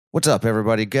What's up,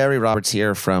 everybody? Gary Roberts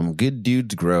here from Good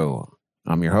Dudes Grow.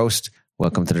 I'm your host.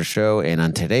 Welcome to the show. And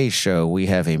on today's show, we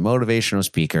have a motivational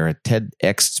speaker, a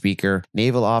TEDx speaker,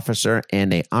 naval officer,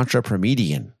 and an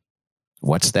entrepreneur.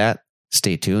 What's that?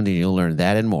 Stay tuned and you'll learn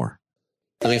that and more.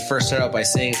 Let me first start out by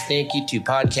saying thank you to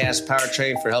Podcast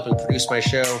Powertrain for helping produce my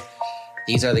show.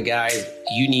 These are the guys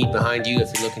you need behind you if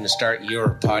you're looking to start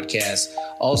your podcast.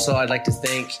 Also, I'd like to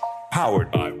thank Powered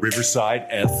by Riverside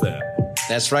FM.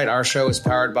 That's right. Our show is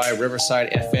powered by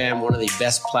Riverside FM, one of the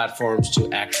best platforms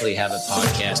to actually have a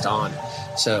podcast on.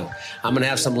 So I'm going to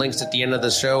have some links at the end of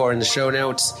the show or in the show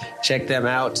notes. Check them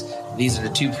out. These are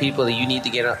the two people that you need to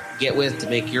get with to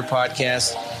make your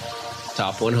podcast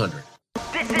top 100.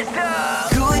 This is the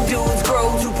Good Dudes Grow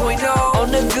 2.0.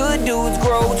 On the Good Dudes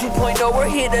Grow 2.0, we're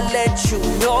here to let you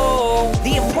know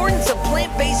the importance of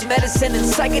plant-based medicine and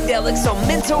psychedelics on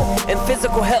mental and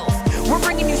physical health. We're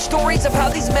bringing you stories of how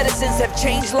these medicines have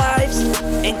changed lives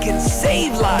and can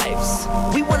save lives.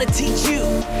 We want to teach you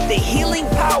the healing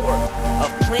power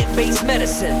of plant-based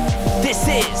medicine. This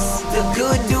is the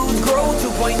Good Dudes Grow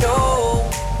 2.0.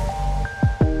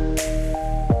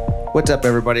 What's up,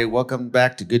 everybody? Welcome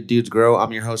back to Good Dudes Grow.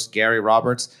 I'm your host, Gary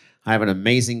Roberts. I have an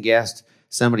amazing guest,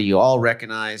 somebody you all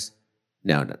recognize.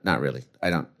 No, not really. I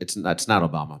don't. It's not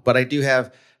Obama. But I do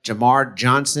have Jamar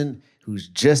Johnson, who's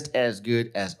just as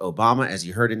good as Obama, as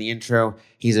you heard in the intro.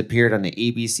 He's appeared on the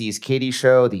ABC's Katie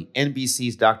Show, the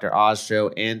NBC's Dr. Oz Show,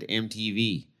 and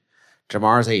MTV.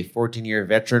 Jamar is a 14-year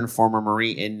veteran, former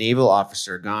Marine and naval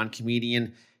officer, gone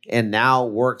comedian, and now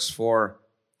works for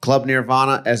Club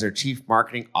Nirvana as their chief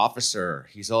marketing officer.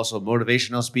 He's also a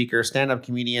motivational speaker, stand-up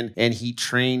comedian, and he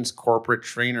trains corporate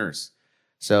trainers.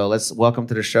 So let's welcome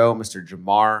to the show, Mr.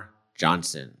 Jamar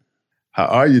Johnson. How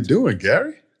are you doing,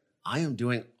 Gary? I am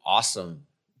doing awesome.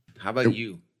 How about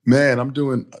you? Man, I'm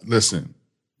doing,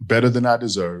 better than I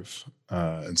deserve.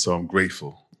 And so I'm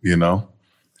grateful, you know?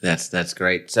 That's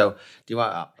great. So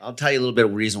I'll tell you a little bit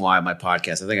of the reason why my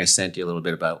podcast, I think I sent you a little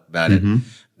bit about it.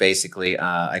 Basically,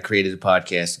 I created a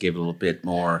podcast to give a little bit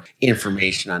more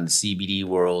information on the CBD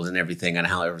world and everything, on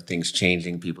how everything's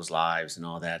changing people's lives and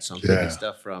all that. So I'm taking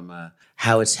stuff from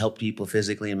how it's helped people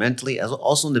physically and mentally, as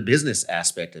also in the business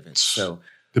aspect of it. So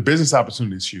the business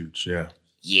opportunity is huge.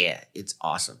 Yeah, it's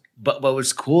awesome. But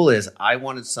what's cool is I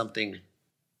wanted something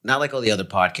not like all the other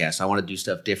podcasts. I want to do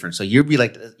stuff different. So you're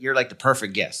like the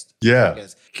perfect guest. Yeah.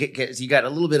 Because you got a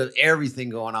little bit of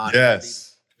everything going on. Yes.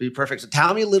 Be perfect. So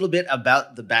tell me a little bit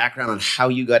about the background on how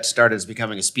you got started as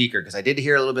becoming a speaker, because I did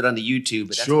hear a little bit on the YouTube,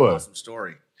 but that's an awesome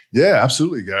story. Yeah,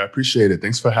 absolutely, Gary. I appreciate it.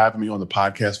 Thanks for having me on the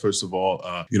podcast, first of all.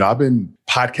 I've been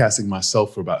podcasting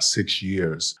myself for about 6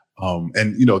 years.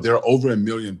 And there are over 1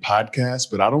 million podcasts,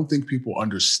 but I don't think people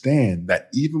understand that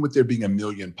even with there being 1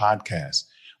 million podcasts,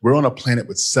 we're on a planet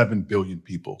with 7 billion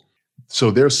people. So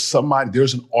there's an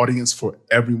audience for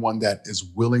everyone that is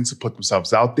willing to put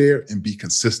themselves out there and be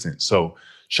consistent. So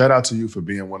shout out to you for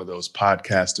being one of those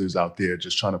podcasters out there,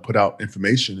 just trying to put out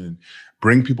information and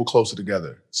bring people closer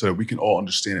together so that we can all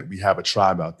understand that we have a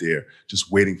tribe out there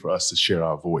just waiting for us to share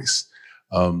our voice.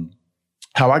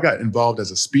 How I got involved as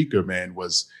a speaker, man,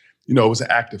 was, it was an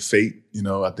act of fate.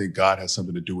 I think God has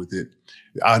something to do with it.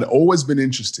 I'd always been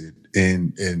interested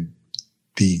in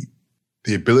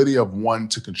the ability of one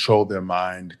to control their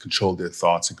mind, control their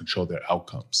thoughts, and control their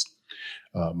outcomes.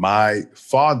 My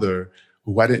father,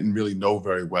 who I didn't really know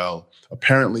very well,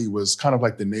 apparently was kind of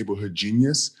like the neighborhood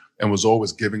genius and was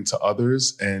always giving to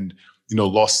others and,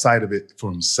 lost sight of it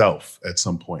for himself at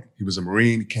some point. He was a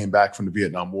Marine, he came back from the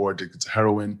Vietnam War, addicted to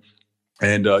heroin.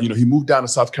 And, he moved down to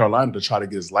South Carolina to try to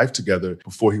get his life together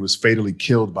before he was fatally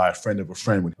killed by a friend of a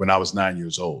friend when I was 9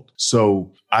 years old.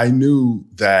 So I knew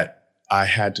that I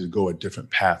had to go a different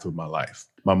path with my life.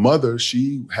 My mother,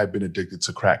 she had been addicted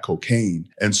to crack cocaine.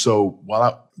 And so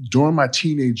during my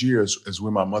teenage years is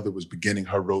when my mother was beginning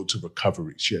her road to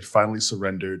recovery. She had finally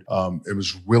surrendered and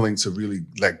was willing to really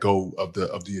let go of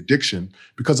the addiction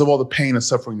because of all the pain and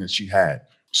suffering that she had.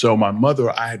 So my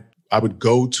mother, I would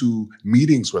go to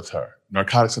meetings with her,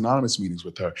 Narcotics Anonymous meetings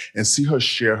with her, and see her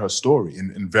share her story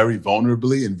and very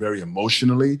vulnerably and very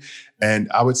emotionally.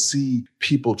 And I would see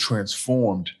people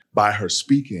transformed by her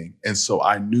speaking. And so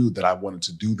I knew that I wanted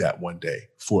to do that one day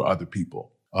for other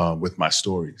people with my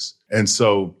stories. And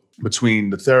so between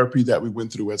the therapy that we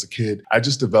went through as a kid, I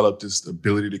just developed this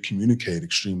ability to communicate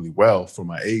extremely well for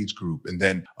my age group. And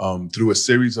then through a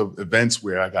series of events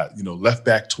where I got, left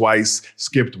back twice,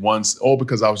 skipped once, all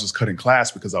because I was just cutting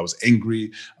class because I was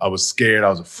angry, I was scared, I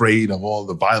was afraid of all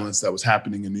the violence that was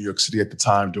happening in New York City at the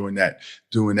time during that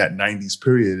 90s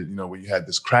period, where you had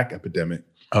this crack epidemic.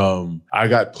 I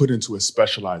got put into a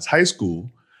specialized high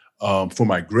school for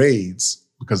my grades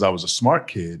because I was a smart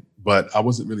kid, but I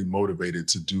wasn't really motivated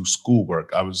to do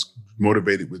schoolwork. I was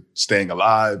motivated with staying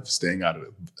alive, staying out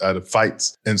of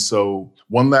fights. And so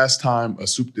one last time, the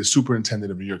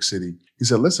superintendent of New York City, he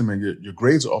said, listen, man, your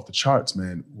grades are off the charts,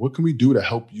 man. What can we do to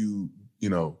help you,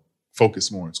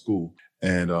 focus more in school?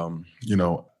 And,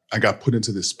 I got put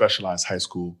into this specialized high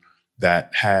school that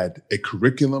had a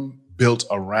curriculum built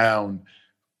around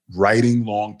writing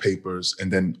long papers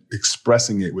and then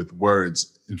expressing it with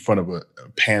words in front of a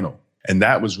panel. And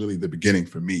that was really the beginning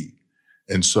for me.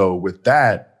 And so with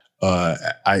that,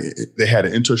 they had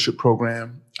an internship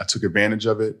program. I took advantage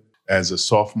of it as a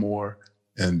sophomore.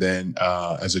 And then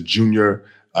as a junior,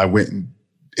 I went and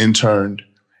interned.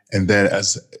 And then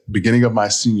as beginning of my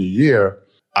senior year,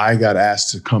 I got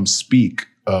asked to come speak.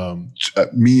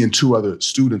 Me and two other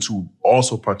students who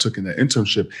also partook in that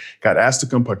internship got asked to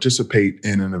come participate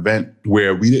in an event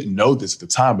where we didn't know this at the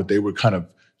time, but they were kind of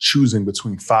choosing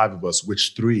between 5 of us,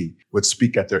 which 3 would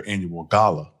speak at their annual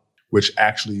gala, which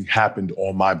actually happened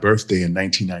on my birthday in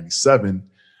 1997.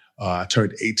 I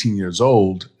turned 18 years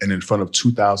old, and in front of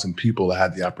 2,000 people, I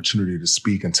had the opportunity to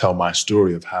speak and tell my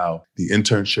story of how the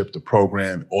internship, the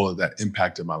program, all of that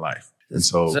impacted my life. And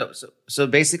so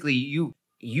basically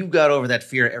you got over that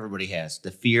fear everybody has,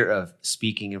 the fear of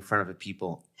speaking in front of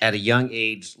people at a young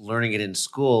age, learning it in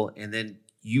school, and then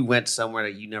you went somewhere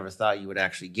that you never thought you would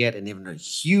actually get, and even a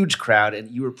huge crowd, and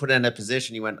you were put in that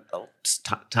position. You went, oh, it's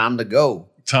time to go.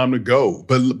 Time to go.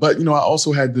 But I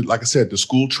also had, like I said, the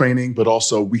school training, but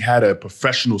also we had a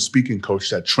professional speaking coach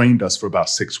that trained us for about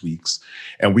 6 weeks,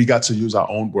 and we got to use our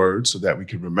own words so that we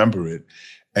could remember it.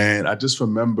 And I just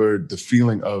remembered the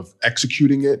feeling of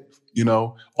executing it,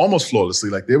 almost flawlessly.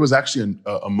 Like there was actually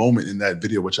a moment in that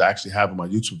video, which I actually have on my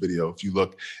YouTube video. If you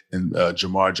look in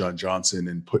Jamar John Johnson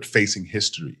and put Facing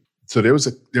History. So there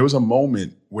was a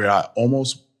moment where I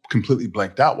almost completely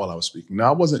blanked out while I was speaking. Now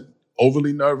I wasn't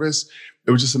overly nervous.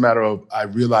 It was just a matter of, I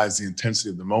realized the intensity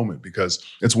of the moment, because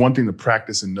it's one thing to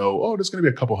practice and know, there's going to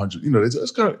be a couple hundred,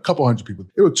 there's going to be a couple hundred people.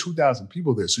 There were 2,000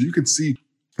 people there. So you can see,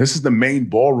 this is the main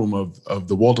ballroom of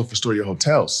the Waldorf Astoria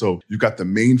Hotel. So you've got the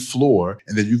main floor,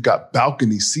 and then you've got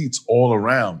balcony seats all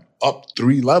around, up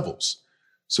 3 levels.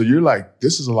 So you're like,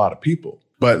 this is a lot of people.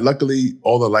 But luckily,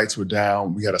 all the lights were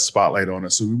down. We had a spotlight on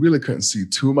us, so we really couldn't see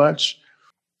too much.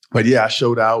 But yeah, I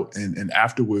showed out, and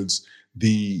afterwards,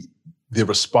 the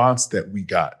response that we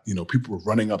got, people were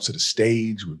running up to the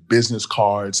stage with business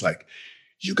cards, like,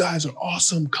 you guys are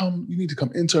awesome. You need to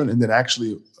come intern. And then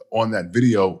actually on that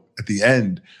video at the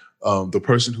end, the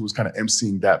person who was kind of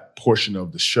emceeing that portion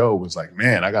of the show was like,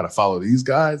 man, I got to follow these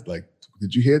guys. Like,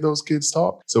 did you hear those kids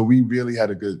talk? So we really had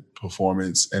a good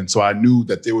performance. And so I knew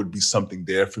that there would be something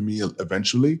there for me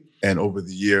eventually. And over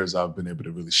the years, I've been able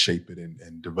to really shape it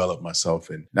and develop myself.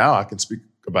 And now I can speak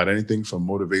about anything from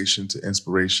motivation to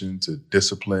inspiration to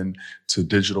discipline to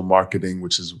digital marketing,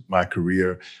 which is my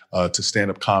career, to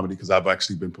stand-up comedy, because I've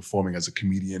actually been performing as a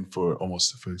comedian for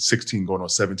 16 going on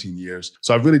 17 years.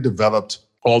 So I've really developed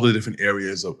all the different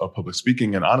areas of public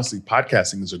speaking. And honestly,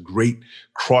 podcasting is a great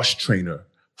cross-trainer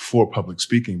for public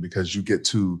speaking, because you get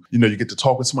to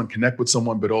talk with someone, connect with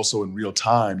someone, but also in real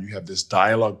time, you have this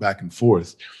dialogue back and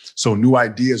forth. So new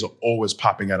ideas are always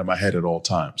popping out of my head at all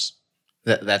times.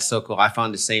 That's so cool. I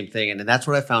found the same thing. And that's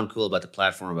what I found cool about the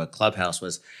platform, about Clubhouse,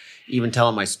 was even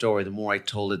telling my story, the more I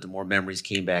told it, the more memories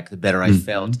came back, the better I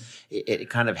felt. It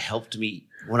kind of helped me.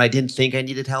 When I didn't think I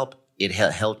needed help, it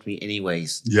helped me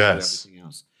anyways. Yes. Everything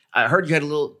else. I heard you had a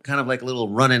little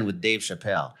run-in with Dave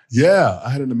Chappelle. Yeah, I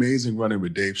had an amazing run-in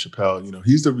with Dave Chappelle.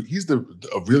 He's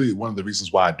really one of the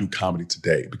reasons why I do comedy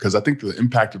today, because I think the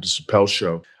impact of the Chappelle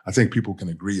Show, I think people can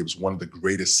agree, it was one of the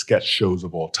greatest sketch shows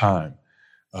of all time.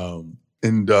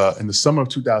 In the summer of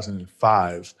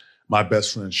 2005, my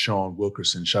best friend, Sean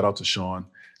Wilkerson, shout out to Sean,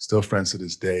 still friends to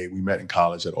this day. We met in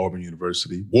college at Auburn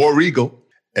University, War Eagle.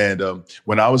 And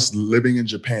when I was living in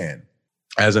Japan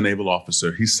as a naval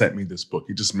officer, he sent me this book.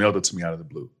 He just mailed it to me out of the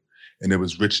blue. And it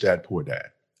was Rich Dad, Poor Dad.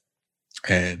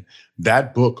 And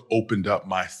that book opened up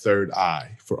my third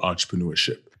eye for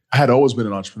entrepreneurship. I had always been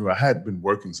an entrepreneur. I had been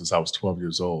working since I was 12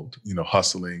 years old,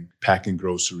 hustling, packing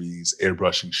groceries,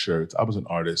 airbrushing shirts. I was an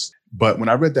artist. But when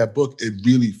I read that book, it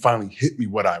really finally hit me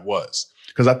what I was.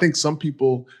 Because I think some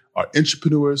people are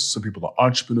entrepreneurs, some people are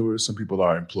entrepreneurs, some people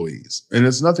are employees. And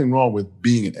there's nothing wrong with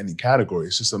being in any category.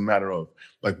 It's just a matter of,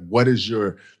 like, what is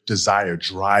your desire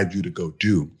drive you to go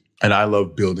do? And I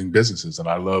love building businesses, and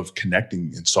I love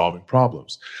connecting and solving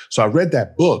problems. So I read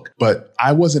that book, but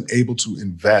I wasn't able to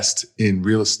invest in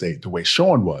real estate the way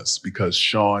Sean was, because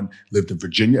Sean lived in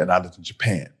Virginia and I lived in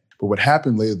Japan. But what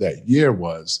happened later that year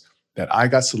was that I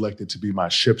got selected to be my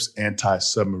ship's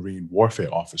anti-submarine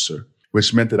warfare officer.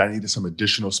 which meant that I needed some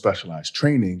additional specialized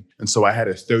training. And so I had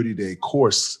a 30-day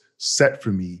course set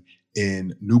for me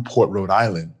in Newport, Rhode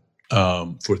Island,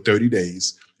 for 30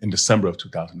 days in December of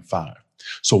 2005.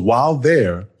 So while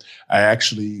there, I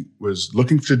actually was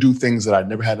looking to do things that I'd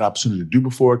never had an opportunity to do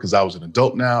before because I was an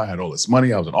adult now. I had all this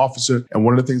money. I was an officer. And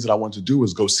one of the things that I wanted to do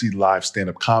was go see live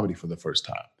stand-up comedy for the first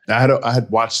time. Now, I had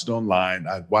watched it online.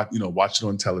 I watched it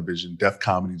on television. Def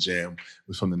Comedy Jam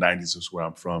was from the 90s, is where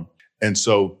I'm from. And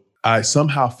so I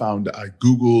somehow I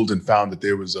Googled and found that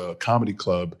there was a comedy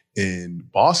club in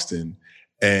Boston.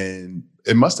 And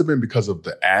it must have been because of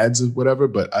the ads or whatever,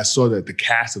 but I saw that the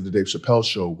cast of the Dave Chappelle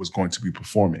Show was going to be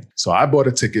performing. So I bought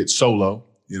a ticket solo,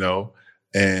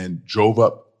 and drove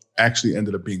up, actually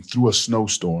ended up being through a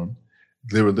snowstorm.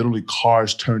 There were literally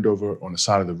cars turned over on the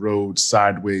side of the road,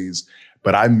 sideways,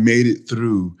 but I made it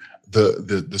through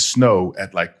the snow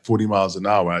at like 40 miles an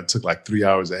hour. I took like 3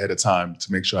 hours ahead of time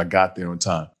to make sure I got there on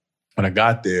time. When I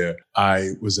got there,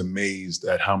 I was amazed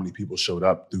at how many people showed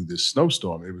up through this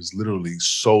snowstorm. It was literally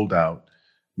sold out,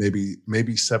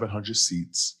 maybe 700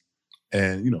 seats,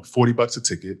 and $40 a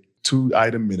ticket,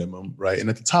 2-item minimum, right? And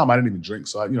at the time, I didn't even drink,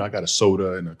 so I got a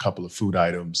soda and a couple of food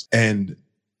items, and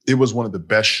it was one of the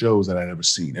best shows that I'd ever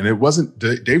seen. And it wasn't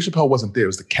Dave Chappelle wasn't there; it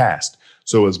was the cast.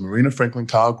 So it was Marina Franklin,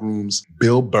 Kyle Grooms,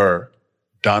 Bill Burr,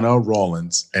 Donnell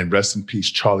Rawlins, and rest in peace,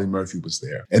 Charlie Murphy was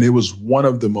there. And it was one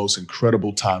of the most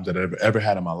incredible times that I've ever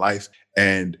had in my life.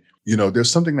 And,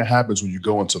 there's something that happens when you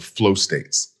go into flow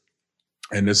states.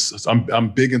 And I'm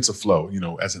big into flow.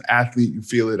 As an athlete, you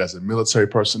feel it. As a military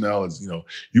personnel,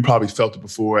 you probably felt it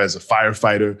before. As a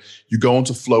firefighter, you go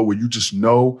into flow where you just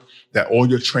know that all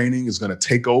your training is going to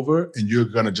take over and you're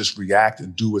going to just react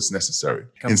and do what's necessary.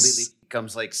 Completely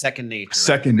becomes like second nature.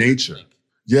 Second nature.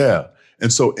 Yeah.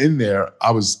 And so in there,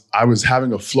 I was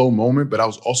having a flow moment, but I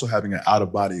was also having an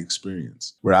out-of-body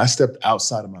experience where I stepped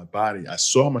outside of my body. I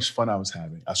saw how much fun I was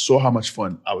having. I saw how much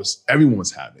fun everyone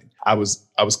was having. I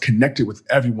was connected with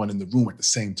everyone in the room at the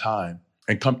same time.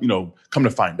 And come to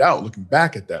find out, looking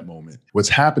back at that moment, what's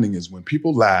happening is when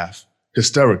people laugh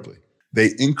hysterically,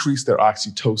 they increase their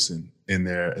oxytocin in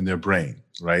their brain,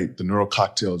 right? The neural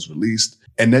cocktail is released.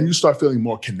 And then you start feeling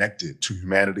more connected to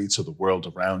humanity, to the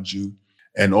world around you.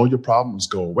 And all your problems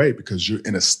go away because you're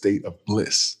in a state of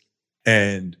bliss.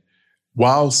 And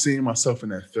while seeing myself from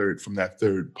that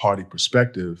third party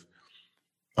perspective,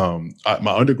 my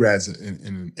undergrad's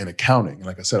in accounting. And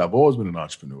like I said, I've always been an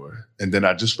entrepreneur. And then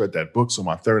I just read that book, so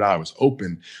my third eye was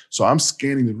open. So I'm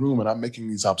scanning the room and I'm making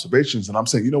these observations and I'm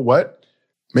saying, you know what?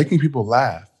 Making people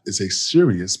laugh is a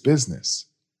serious business.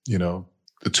 The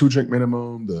 2-drink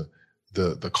minimum,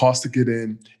 the cost to get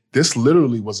in. This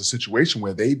literally was a situation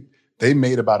where they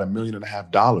made about $1.5 million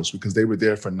because they were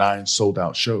there for 9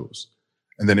 sold-out shows.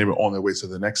 And then they were on their way to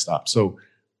the next stop. So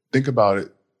think about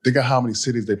it. Think of how many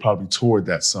cities they probably toured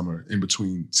that summer in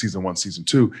between season 1, season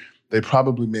 2. They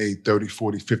probably made $30,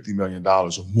 $40, $50 million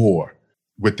or more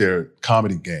with their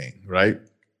comedy gang, right?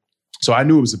 So I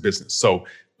knew it was a business. So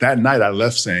that night I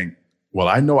left saying, well,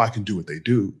 I know I can do what they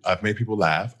do. I've made people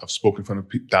laugh. I've spoken in front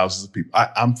of thousands of people.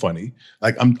 I'm funny.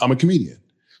 Like I'm a comedian.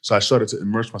 So I started to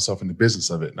immerse myself in the business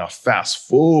of it. Now, fast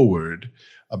forward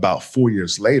about 4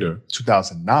 years later,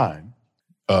 2009,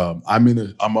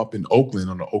 I'm up in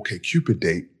Oakland on an OkCupid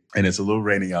date, and it's a little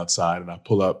rainy outside, and I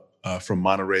pull up from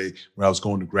Monterey, where I was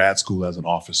going to grad school as an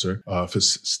officer for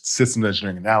systems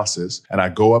engineering analysis. And I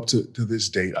go up to this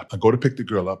date. I go to pick the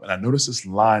girl up, and I notice this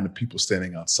line of people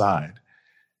standing outside,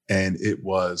 and it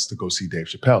was to go see Dave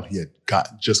Chappelle. He had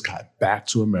just got back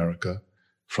to America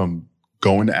from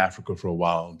going to Africa for a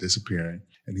while, disappearing,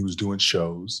 and he was doing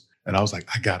shows. And I was like,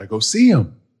 I gotta go see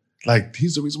him. Like,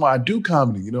 he's the reason why I do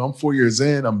comedy. I'm 4 years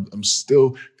in, I'm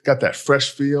still got that fresh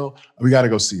feel. We gotta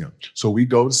go see him. So we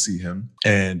go to see him.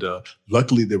 And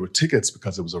luckily there were tickets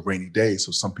because it was a rainy day.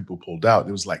 So some people pulled out.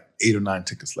 There was like 8 or 9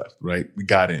 tickets left, right? We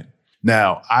got in.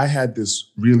 Now, I had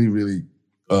this really, really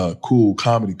cool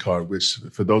comedy card, which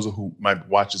for those who might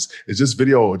watch this, is this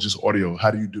video or just audio?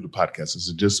 How do you do the podcast?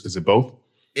 Is it both?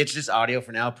 It's just audio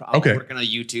for now. I'm working on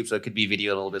YouTube, so it could be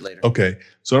video a little bit later. Okay.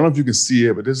 So I don't know if you can see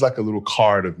it, but there's like a little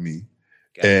card of me.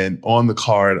 Okay. And on the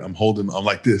card, I'm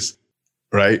like this,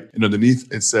 right? And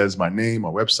underneath it says my name, my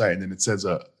website, and then it says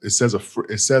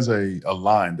a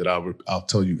line that I'll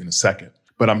tell you in a second.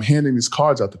 But I'm handing these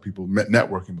cards out to people,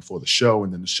 networking before the show,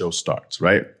 and then the show starts,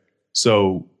 right?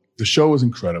 So the show is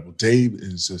incredible. Dave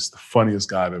is just the funniest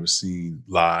guy I've ever seen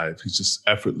live. He's just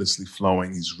effortlessly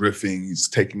flowing. He's riffing. He's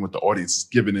taking what the audience is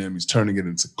giving him. He's turning it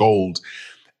into gold.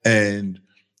 And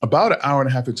about an hour and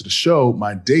a half into the show,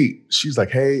 my date, she's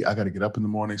like, hey, I got to get up in the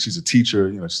morning. She's a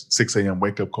teacher, 6 a.m.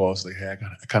 wake up call. She's like, hey, I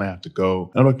kind of have to go.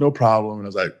 And I'm like, no problem. And I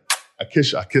was like, I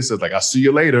kissed her like, I'll see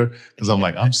you later. Because I'm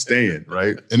like, I'm staying,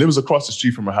 right? And it was across the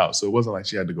street from her house. So it wasn't like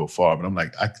she had to go far. But I'm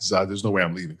like, there's no way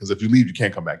I'm leaving. Because if you leave, you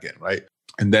can't come back in, right?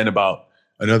 And then about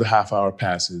another half hour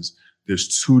passes.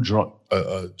 There's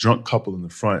a drunk couple in the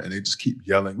front, and they just keep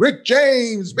yelling, Rick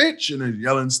James, bitch, and they're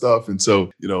yelling stuff. And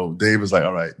so, Dave was like,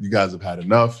 all right, you guys have had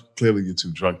enough. Clearly, you're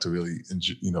too drunk to really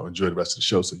enjoy the rest of the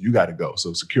show, so you got to go.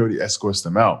 So security escorts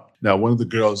them out. Now, one of the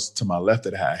girls to my left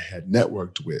that I had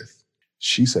networked with,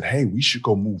 she said, hey, we should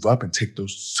go move up and take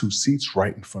those 2 seats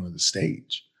right in front of the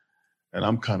stage. And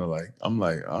I'm kind of like, I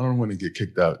don't want to get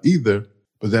kicked out either.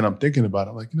 But then I'm thinking about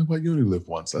it. I'm like, you know what? You only live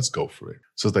once. Let's go for it.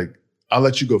 So it's like, I'll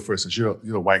let you go first since you're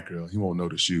a white girl. He won't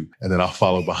notice you. And then I'll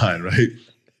follow behind, right?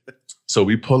 So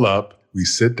we pull up, we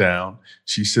sit down.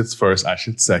 She sits first, I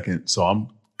sit second. So I'm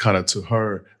kind of to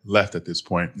her left at this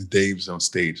point. And Dave's on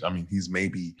stage. I mean, he's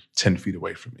maybe 10 feet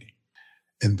away from me.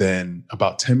 And then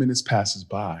about 10 minutes passes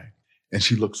by and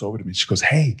she looks over to me. She goes,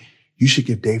 hey, you should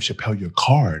give Dave Chappelle your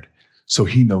card so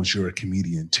he knows you're a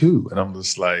comedian too. And I'm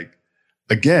just like,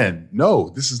 again,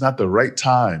 no, this is not the right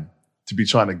time to be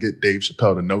trying to get Dave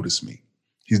Chappelle to notice me.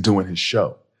 He's doing his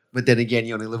show. But then again,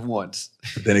 you only live once.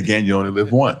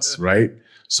 Right?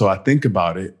 So I think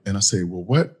about it and I say, well,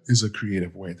 what is a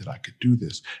creative way that I could do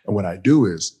this? And what I do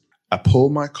is I pull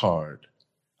my card,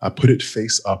 I put it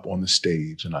face up on the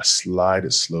stage, and I slide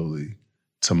it slowly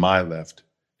to my left,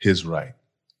 his right.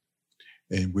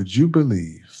 And would you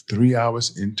believe 3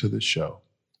 hours into the show,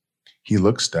 he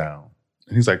looks down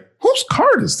and he's like, whose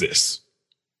card is this?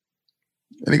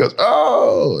 And he goes,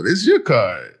 oh, this is your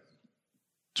card.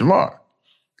 Jamar,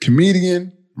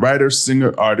 comedian, writer,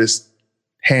 singer, artist,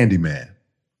 handyman.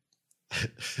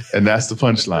 And that's the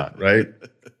punchline, right?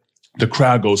 The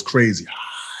crowd goes crazy.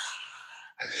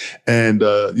 And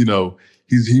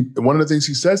he one of the things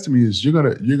he says to me is, you're gonna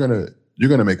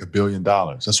make $1 billion.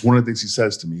 That's one of the things he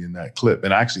says to me in that clip.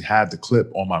 And I actually have the clip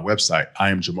on my website,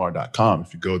 iamjamar.com.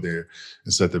 If you go there,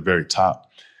 it's at the very top.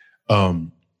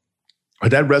 But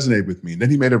that resonated with me. And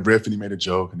then he made a riff and he made a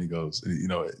joke and he goes,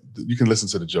 you can listen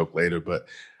to the joke later, but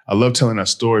I love telling that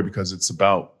story because it's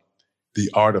about the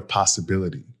art of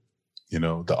possibility,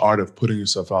 the art of putting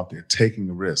yourself out there, taking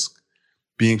a risk,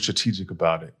 being strategic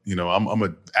about it. I'm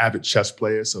an avid chess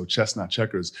player, so chess, not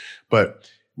checkers. But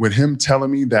with him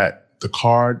telling me that the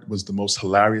card was the most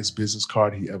hilarious business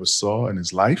card he ever saw in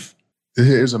his life,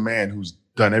 here's a man who's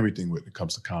done everything when it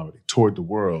comes to comedy, toured the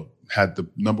world, had the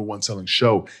 #1 selling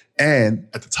show. And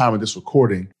at the time of this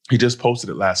recording, he just posted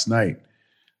it last night.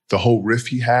 The whole riff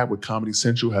he had with Comedy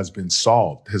Central has been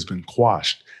solved, has been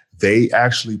quashed. They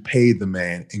actually paid the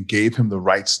man and gave him the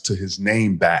rights to his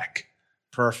name back.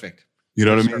 Perfect. You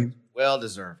know what I mean? Well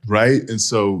deserved. Right? And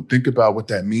so think about what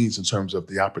that means in terms of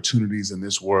the opportunities in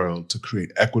this world to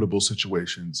create equitable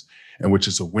situations, and which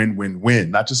is a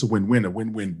win-win-win, not just a win-win, a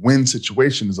win-win-win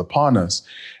situation is upon us.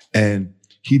 And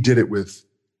he did it with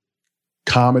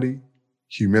comedy,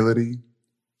 humility,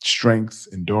 strength,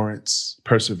 endurance,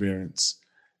 perseverance.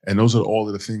 And those are all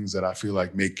of the things that I feel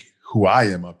like make who I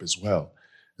am up as well.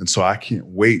 And so I can't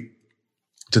wait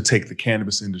to take the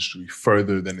cannabis industry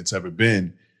further than it's ever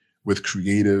been with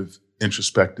creative,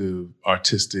 introspective,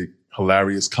 artistic,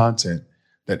 hilarious content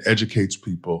that educates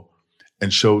people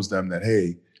and shows them that,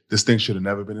 hey, this thing should have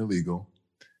never been illegal.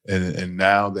 And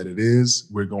now that it is,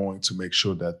 we're going to make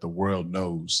sure that the world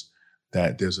knows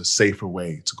that there's a safer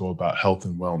way to go about health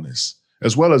and wellness,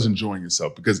 as well as enjoying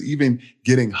yourself. Because even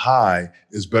getting high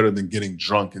is better than getting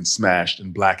drunk and smashed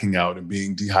and blacking out and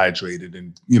being dehydrated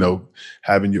and,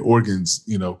 having your organs,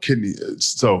 kidney.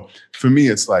 So for me,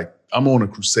 it's like, I'm on a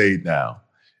crusade now.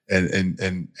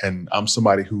 And I'm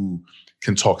somebody who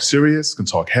can talk serious, can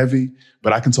talk heavy,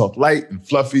 but I can talk light and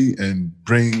fluffy and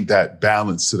bring that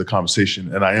balance to the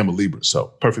conversation. And I am a Libra,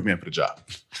 so perfect man for the job.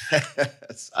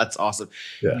 That's awesome.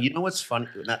 Yeah. You know what's funny?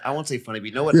 I won't say funny, but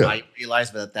you know what I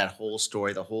realized about that whole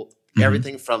story,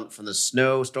 everything from the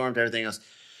snowstorm to everything else.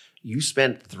 You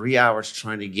spent 3 hours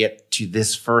trying to get to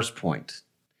this first point.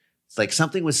 It's like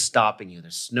something was stopping you.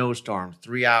 There's snowstorm,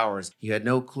 3 hours. You had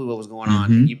no clue what was going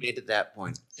on. And you made it that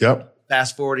point. Yep.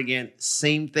 Fast forward again,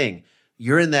 same thing.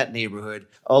 You're in that neighborhood.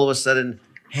 All of a sudden,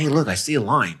 hey, look, I see a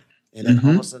line. And then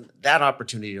all of a sudden, that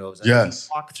opportunity opens. Yes.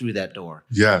 You walk through that door.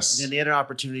 Yes. And then the other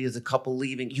opportunity is a couple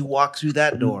leaving. You walk through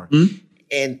that door.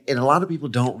 And a lot of people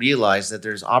don't realize that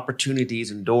there's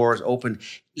opportunities and doors open.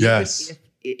 Yes.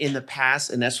 In the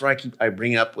past, and that's what I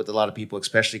bring up with a lot of people,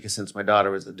 especially because since my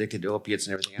daughter was addicted to opiates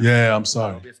and everything else. Yeah, I'm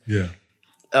sorry.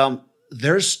 Yeah.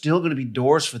 There's still going to be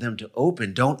doors for them to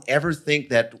open. Don't ever think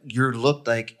that you're looked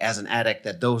like as an addict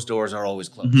that those doors are always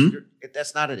closed.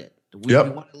 That's not it. We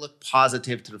want to look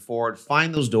positive to the forward,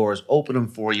 find those doors, open them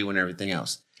for you and everything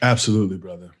else. Absolutely,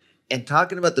 brother. And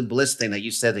talking about the bliss thing that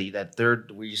you said, that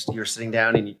third where you're sitting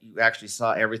down and you actually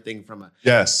saw everything from a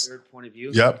Yes. third point of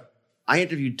view. Yep. I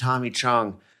interviewed Tommy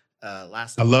Chong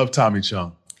last I week. love Tommy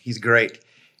Chong. He's great.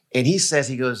 And he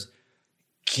goes,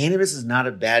 cannabis is not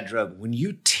a bad drug. When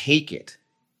you take it,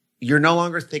 you're no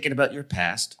longer thinking about your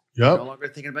past. Yep. You're no longer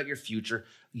thinking about your future.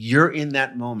 You're in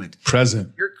that moment.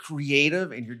 Present. You're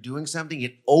creative and you're doing something.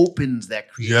 It opens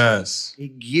that creativity. Yes.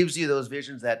 It gives you those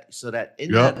visions so that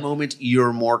in Yep. that moment,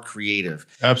 you're more creative.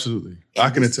 Absolutely. And I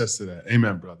can this- attest to that.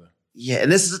 Amen, brother. Yeah.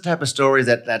 And this is the type of story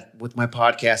that with my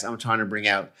podcast, I'm trying to bring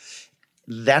out.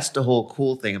 That's the whole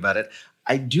cool thing about it.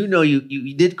 I do know you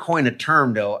did coin a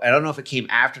term, though. I don't know if it came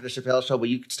after the Chappelle Show, but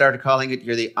you started calling it,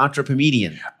 you're the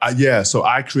entrepreneur. Yeah, so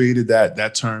I created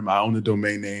that term. I own the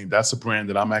domain name. That's a brand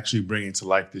that I'm actually bringing to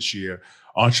life this year.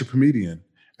 Entrepreneur,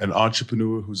 an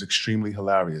entrepreneur who's extremely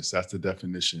hilarious. That's the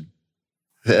definition.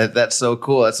 That's so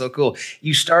cool. That's so cool.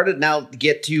 You started now to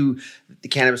get to the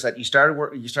cannabis side. You started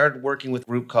working with a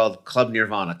group called Club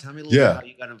Nirvana. Tell me a little bit how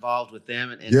you got involved with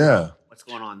them and what's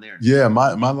going on there. Yeah,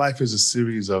 my life is a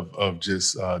series of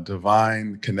just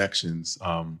divine connections.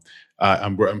 I'm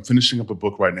finishing up a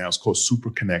book right now. It's called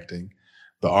Super Connecting,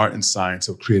 the art and science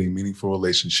of creating meaningful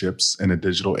relationships in a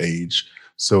digital age.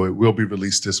 So it will be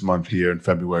released this month here in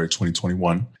February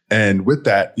 2021. And with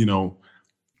that,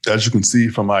 as you can see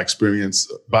from my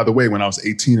experience, by the way, when I was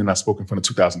 18 and I spoke in front of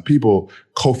 2,000 people,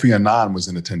 Kofi Annan was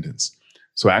in attendance.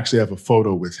 So I actually have a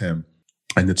photo with him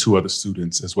and the two other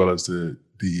students, as well as the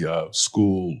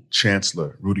school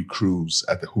chancellor, Rudy Cruz,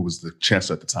 who was the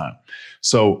chancellor at the time.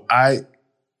 So I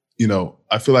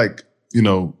feel like,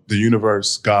 the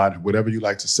universe, God, whatever you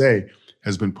like to say,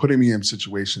 has been putting me in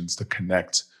situations to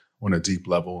connect on a deep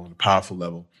level, on a powerful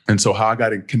level. And so how I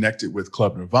got connected with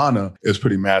Club Nirvana is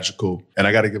pretty magical. And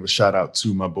I got to give a shout out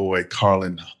to my boy,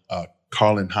 Carlin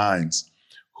Hines,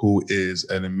 who is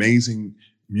an amazing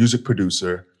music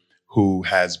producer who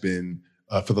has been,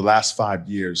 for the last 5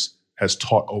 years, has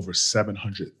taught over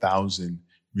 700,000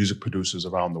 music producers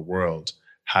around the world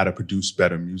how to produce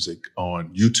better music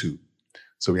on YouTube.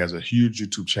 So he has a huge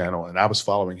YouTube channel, and I was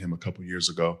following him a couple years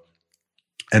ago.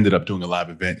 Ended up doing a live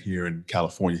event here in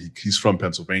California. He's from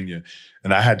Pennsylvania,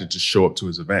 and I had to just show up to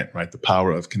his event, right? The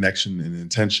power of connection and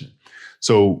intention.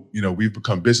 So, we've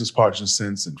become business partners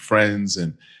since and friends.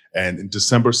 And in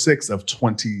December 6th of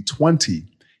 2020,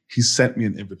 he sent me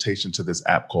an invitation to this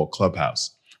app called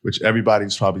Clubhouse, which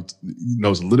everybody's probably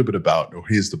knows a little bit about, or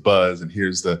here's the buzz and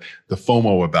here's the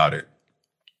FOMO about it.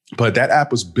 But that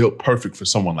app was built perfect for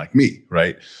someone like me,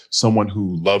 right? Someone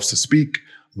who loves to speak,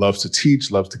 loves to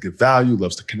teach, loves to give value,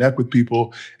 loves to connect with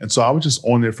people. And so I was just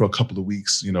on there for a couple of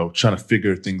weeks, trying to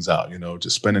figure things out,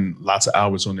 just spending lots of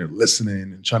hours on there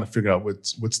listening and trying to figure out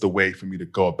what's the way for me to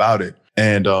go about it.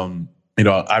 And,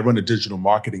 I run a digital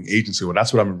marketing agency. Well,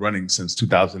 that's what I've been running since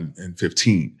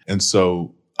 2015. And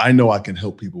so I know I can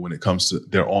help people when it comes to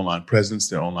their online presence,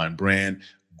 their online brand,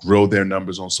 grow their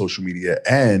numbers on social media,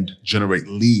 and generate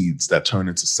leads that turn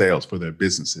into sales for their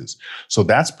businesses. So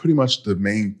that's pretty much the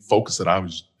main focus that I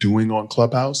was doing on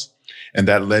Clubhouse. And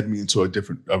that led me into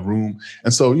a room.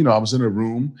 And so, I was in a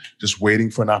room just waiting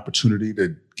for an opportunity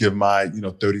to give my,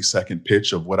 30-second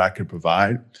pitch of what I could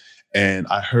provide. And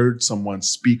I heard someone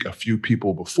speak a few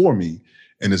people before me,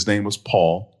 and his name was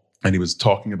Paul. And he was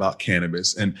talking about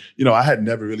cannabis. And, I had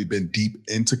never really been deep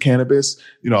into cannabis.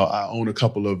 I own a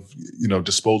couple of,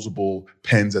 disposable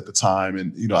pens at the time.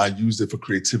 And, I used it for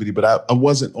creativity, but I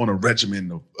wasn't on a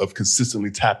regimen of consistently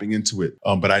tapping into it.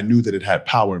 But I knew that it had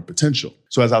power and potential.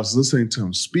 So as I was listening to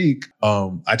him speak,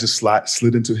 I just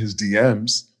slid into his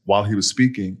DMs while he was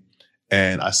speaking.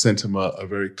 And I sent him a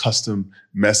very custom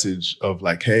message of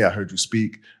like, hey, I heard you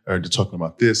speak. I heard you talking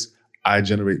about this. I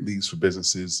generate leads for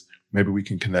businesses. Maybe we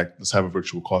can connect. Let's have a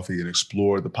virtual coffee and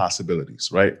explore the possibilities,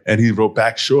 right? And he wrote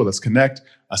back, sure, let's connect.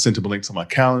 I sent him a link to my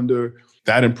calendar.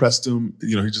 That impressed him.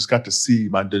 He just got to see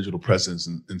my digital presence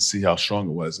and see how strong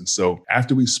it was. And so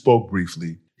after we spoke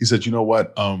briefly, he said, you know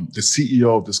what? The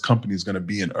CEO of this company is going to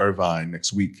be in Irvine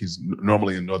next week. He's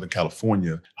normally in Northern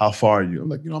California. How far are you? I'm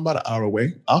like, I'm about an hour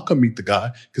away. I'll come meet the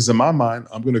guy. Because in my mind,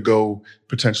 I'm going to go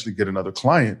potentially get another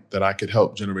client that I could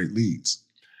help generate leads.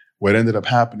 What ended up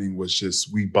happening was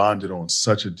just we bonded on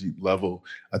such a deep level.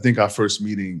 I think our first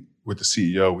meeting with the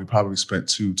CEO, we probably spent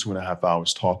 2.5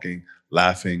 hours talking,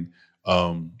 laughing,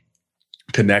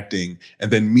 connecting,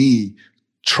 and then me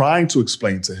trying to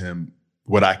explain to him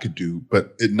what I could do,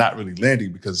 but it not really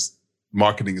landing because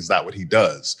marketing is not what he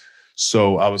does.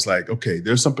 So I was like, okay,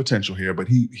 there's some potential here, but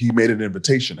he made an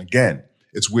invitation. Again,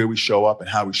 it's where we show up and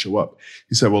how we show up.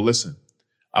 He said, well, listen,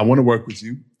 I want to work with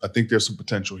you. I think there's some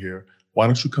potential here. Why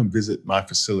don't you come visit my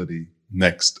facility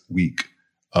next week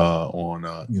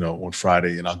on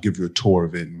Friday, and I'll give you a tour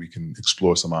of it, and we can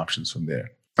explore some options from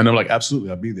there. And I'm like, absolutely,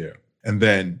 I'll be there. And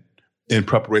then in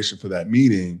preparation for that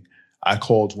meeting, I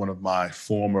called one of my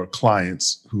former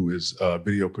clients who is a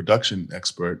video production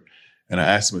expert, and I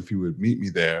asked him if he would meet me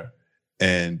there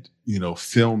and,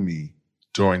 film me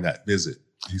during that visit.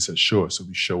 He said, sure. So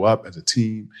we show up as a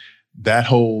team. That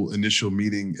whole initial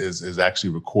meeting is actually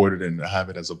recorded, and I have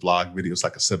it as a blog video. It's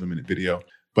like a 7-minute video.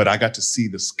 But I got to see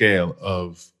the scale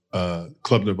of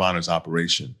Club Nirvana's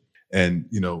operation. And,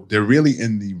 they're really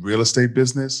in the real estate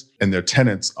business, and their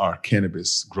tenants are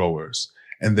cannabis growers.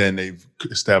 And then they've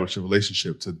established a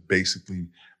relationship to basically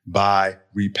buy,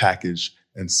 repackage,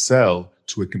 and sell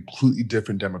to a completely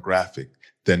different demographic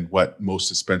than what most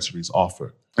dispensaries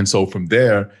offer. And so from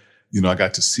there, I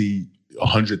got to see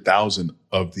 100,000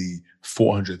 of the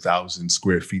 400,000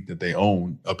 square feet that they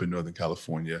own up in Northern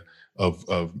California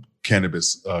of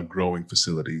cannabis growing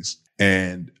facilities.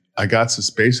 And I got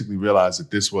to basically realize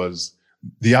that this was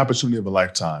the opportunity of a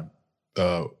lifetime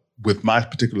with my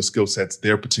particular skill sets,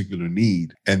 their particular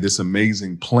need, and this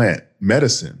amazing plant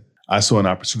medicine. I saw an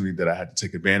opportunity that I had to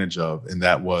take advantage of, and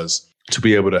that was to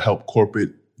be able to help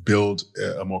corporate build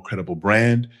a more credible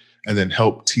brand, and then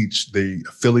help teach the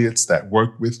affiliates that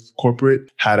work with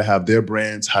corporate how to have their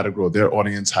brands, how to grow their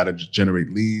audience, how to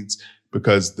generate leads,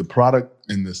 because the product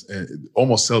in this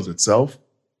almost sells itself.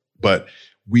 But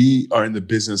we are in the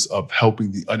business of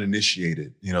helping the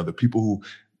uninitiated, the people who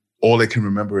all they can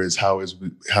remember is how it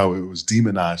was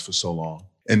demonized for so long.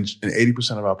 And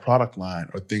 80% of our product line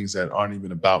are things that aren't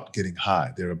even about getting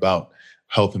high. They're about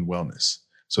health and wellness.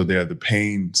 So they're the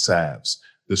pain salves,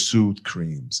 the soothe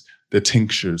creams, the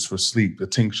tinctures for sleep, the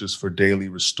tinctures for daily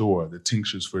restore, the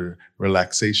tinctures for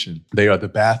relaxation. They are the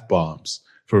bath bombs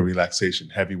for relaxation,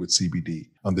 heavy with CBD.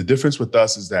 The difference with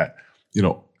us is that,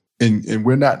 and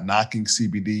we're not knocking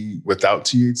CBD without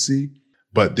THC,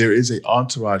 but there is an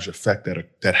entourage effect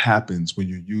that happens when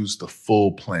you use the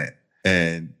full plant.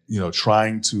 And,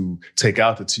 trying to take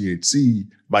out the THC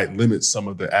might limit some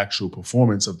of the actual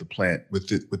performance of the plant with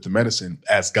the medicine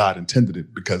as God intended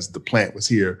it, because the plant was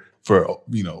here for,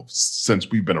 since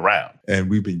we've been around, and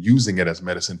we've been using it as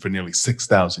medicine for nearly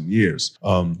 6,000 years.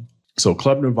 So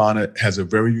Club Nirvana has a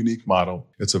very unique model.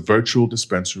 It's a virtual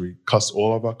dispensary.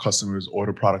 All of our customers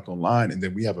order product online, and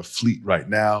then we have a fleet right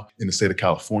now in the state of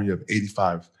California of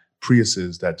 85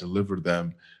 Priuses that deliver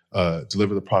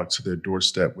the product to their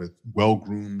doorstep with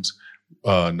well-groomed,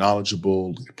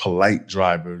 knowledgeable, polite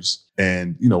drivers,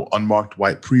 and unmarked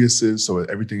white Priuses, so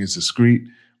everything is discreet,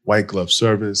 white glove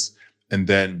service. And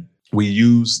then we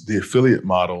use the affiliate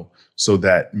model so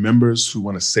that members who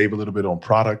want to save a little bit on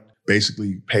product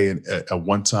basically pay a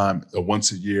once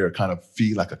a year kind of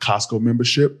fee, like a Costco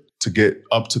membership, to get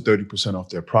up to 30% off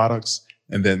their products.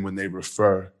 And then when they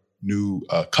refer new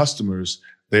customers,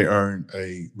 they earn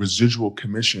a residual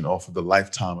commission off of the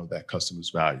lifetime of that customer's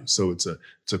value. So it's a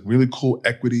really cool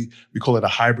equity. We call it a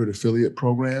hybrid affiliate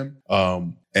program.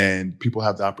 And people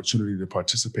have the opportunity to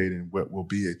participate in what will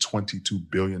be a $22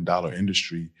 billion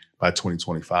industry by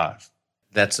 2025.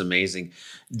 That's amazing.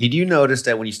 Did you notice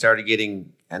that when you started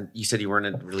getting, and you said you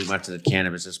weren't really much into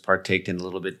cannabis, just partaked in a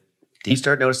little bit, did you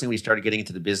start noticing when you started getting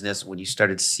into the business, when you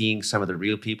started seeing some of the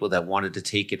real people that wanted to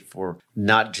take it for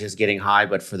not just getting high,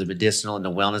 but for the medicinal and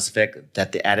the wellness effect,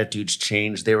 that the attitudes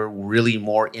changed? They were really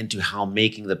more into how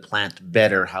making the plant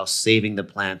better, how saving the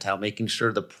plant, how making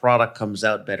sure the product comes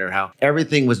out better, how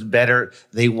everything was better.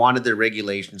 They wanted the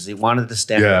regulations. They wanted to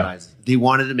standardize. Yeah. They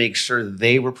wanted to make sure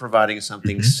they were providing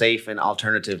something safe and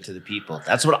alternative to the people.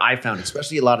 That's what I found,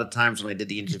 especially a lot of times when I did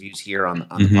the interviews here on the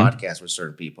podcast with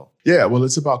certain people. Yeah, well,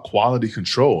 it's about quality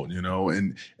control,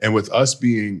 and with us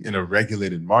being in a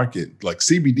regulated market, like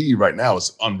CBD right now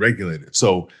is unregulated.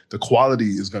 So the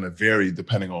quality is going to vary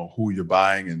depending on who you're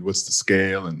buying and what's the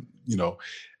scale,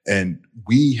 and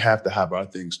we have to have our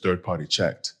things third-party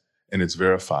checked, and it's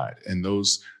verified. And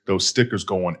those stickers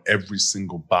go on every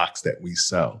single box that we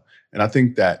sell. And I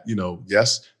think that,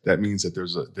 yes, that means that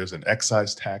there's an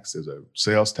excise tax, there's a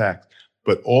sales tax,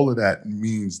 but all of that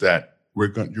means that you're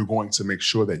going to make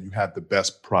sure that you have the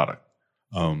best product.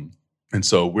 And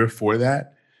so we're for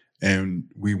that. And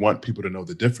we want people to know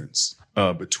the difference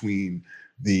between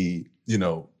the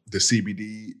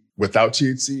CBD without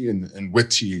THC and with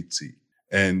THC.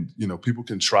 And, people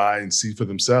can try and see for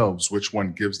themselves which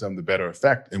one gives them the better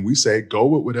effect. And we say, go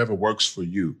with whatever works for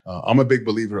you. I'm a big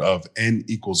believer of N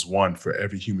equals 1 for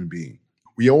every human being.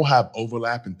 We all have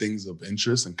overlap in things of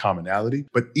interest and commonality,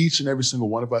 but each and every single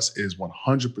one of us is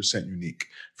 100% unique,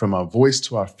 from our voice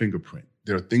to our fingerprint.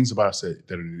 There are things about us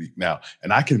that are unique now.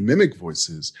 And I can mimic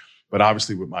voices, but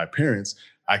obviously with my appearance,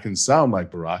 I can sound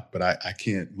like Barack, but I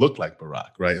can't look like Barack,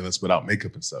 right? And that's without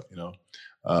makeup and stuff, you know.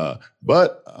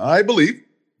 But I believe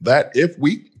that if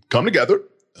we come together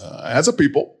as a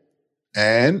people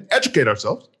and educate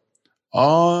ourselves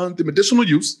on the medicinal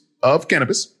use of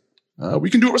cannabis, we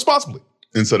can do it responsibly.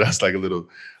 And so that's like a little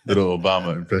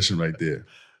Obama impression right there.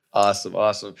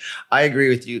 Awesome. I agree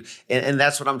with you. And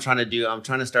that's what I'm trying to do. I'm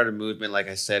trying to start a movement, like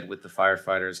I said, with the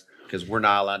firefighters, because we're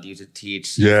not allowed to use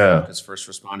THC. Yeah. Because first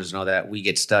responders know that. We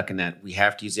get stuck in that. We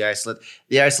have to use the isolate.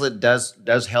 The isolate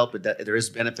does help. There is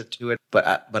benefit to it.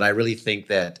 But I really think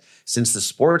that since the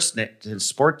sports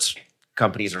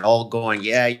companies are all going,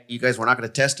 yeah, you guys, we're not going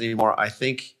to test anymore. I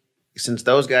think since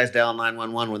those guys dial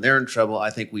 911 when they're in trouble,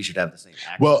 I think we should have the same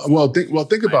access.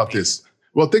 Think about this.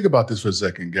 Well, think about this for a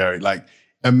second, Gary. Like,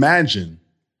 imagine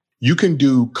you can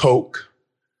do coke,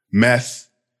 meth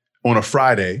on a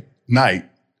Friday night,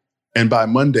 and by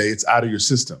Monday it's out of your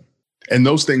system. And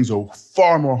those things are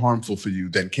far more harmful for you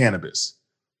than cannabis.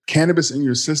 Cannabis in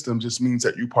your system just means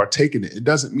that you partake in it. It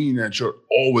doesn't mean that you're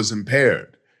always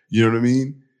impaired. You know what I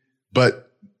mean?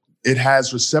 But it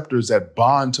has receptors that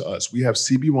bond to us. We have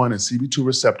CB1 and CB2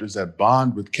 receptors that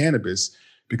bond with cannabis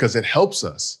because it helps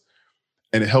us.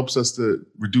 And it helps us to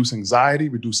reduce anxiety,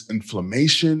 reduce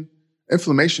inflammation.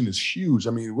 Inflammation is huge. I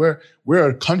mean, we're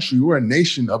a country, we're a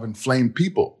nation of inflamed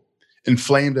people.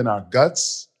 Inflamed in our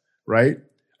guts, right?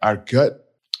 Our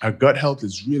gut health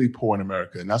is really poor in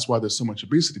America. And that's why there's so much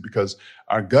obesity, because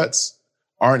our guts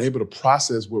aren't able to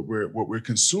process what we're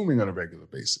consuming on a regular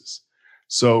basis.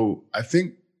 So I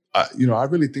think, I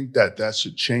really think that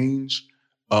should change.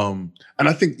 And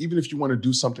I think even if you want to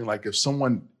do something like if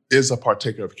someone is a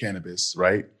partaker of cannabis,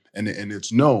 right? And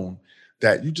it's known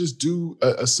that you just do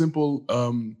a simple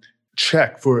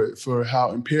check for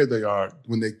how impaired they are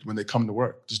when they come to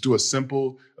work. Just do a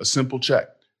simple check,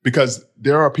 because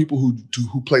there are people who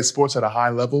play sports at a high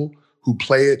level who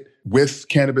play it with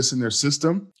cannabis in their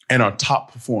system and are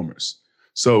top performers.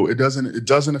 So it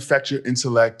doesn't affect your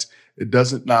intellect. It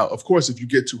doesn't. Now, of course, if you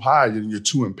get too high and you're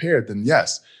too impaired, then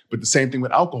yes. But the same thing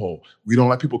with alcohol. We don't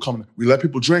let people come. We let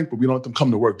people drink, but we don't let them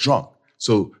come to work drunk.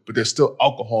 So, but there's still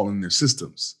alcohol in their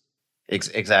systems.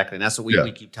 Exactly. And that's what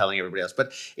we keep telling everybody else.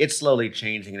 But it's slowly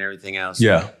changing and everything else.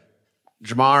 Yeah.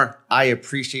 Jamar, I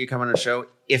appreciate you coming on the show.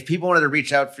 If people wanted to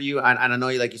reach out for you, and I know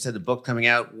you, like you said, the book coming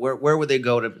out, where would they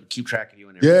go to keep track of you?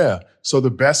 And everything? Yeah. So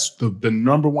the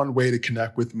number one way to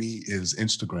connect with me is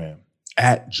Instagram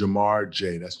at Jamar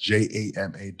J. That's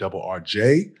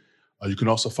JAMARRJ. You can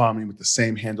also find me with the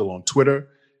same handle on Twitter.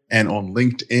 And on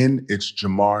LinkedIn, it's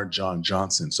Jamar John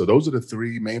Johnson. So those are the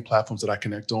three main platforms that I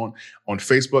connect on. On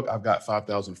Facebook, I've got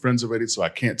 5,000 friends already, so I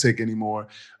can't take any more.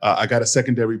 I got a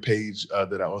secondary page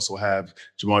that I also have,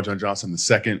 Jamar John Johnson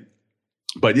II.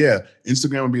 But yeah,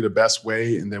 Instagram would be the best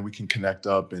way, and then we can connect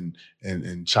up and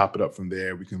chop it up from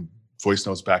there. We can voice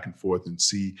notes back and forth and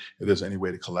see if there's any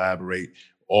way to collaborate.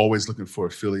 Always looking for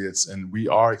affiliates, and we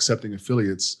are accepting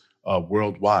affiliates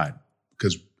worldwide,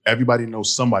 because everybody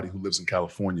knows somebody who lives in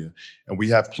California. And we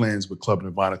have plans with Club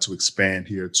Nirvana to expand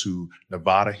here to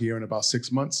Nevada here in about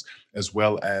 6 months, as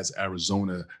well as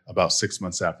Arizona about 6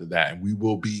 months after that. And we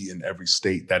will be in every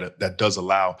state that does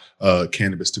allow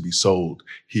cannabis to be sold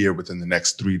here within the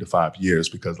next 3 to 5 years.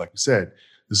 Because like you said,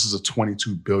 this is a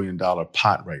 $22 billion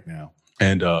pot right now.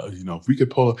 And if we could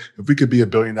be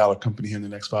 $1 billion company here in the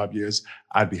next 5 years,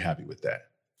 I'd be happy with that.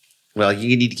 Well,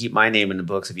 you need to keep my name in the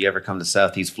books if you ever come to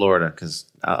Southeast Florida, because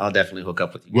I'll definitely hook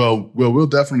up with you. Well, we'll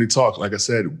definitely talk. Like I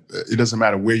said, it doesn't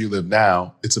matter where you live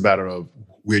now. It's a matter of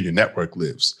where your network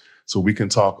lives. So we can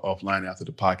talk offline after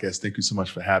the podcast. Thank you so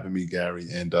much for having me, Gary.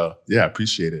 And I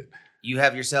appreciate it. You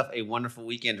have yourself a wonderful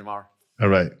weekend, Jamar. All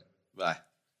right. Bye.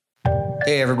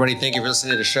 Hey, everybody. Thank you for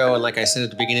listening to the show. And like I said at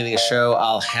the beginning of the show,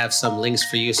 I'll have some links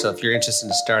for you. So if you're interested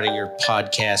in starting your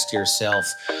podcast yourself,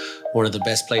 one of the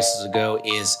best places to go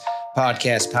is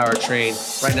Podcast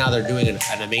Powertrain. Right now, they're doing an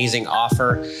amazing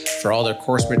offer for all their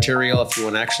course material. If you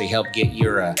want to actually help get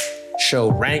your show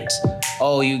ranked,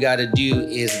 all you got to do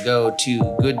is go to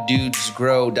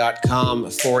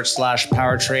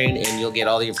gooddudesgrow.com/powertrain, and you'll get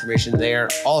all the information there.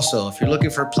 Also, if you're looking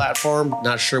for a platform,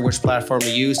 not sure which platform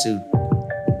to use to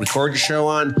record your show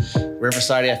on,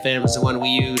 Riverside FM is the one we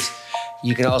use.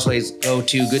 You can also go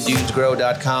to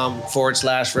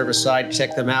gooddudesgrow.com/Riverside.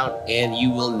 Check them out, and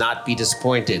you will not be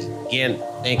disappointed. Again,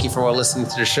 thank you for listening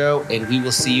to the show, and we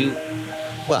will see you.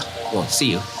 Well, we won't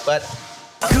see you, but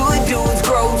Good Dudes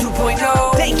Grow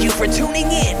 2.0. Thank you for tuning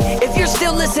in. If you're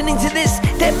still listening to this,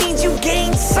 that means you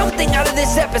gained something out of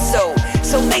this episode.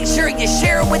 So make sure you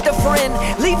share it with a friend,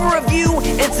 leave a review,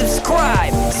 and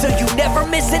subscribe so you never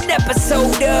miss an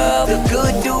episode of the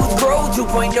Good Dudes Grow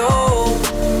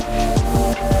 2.0.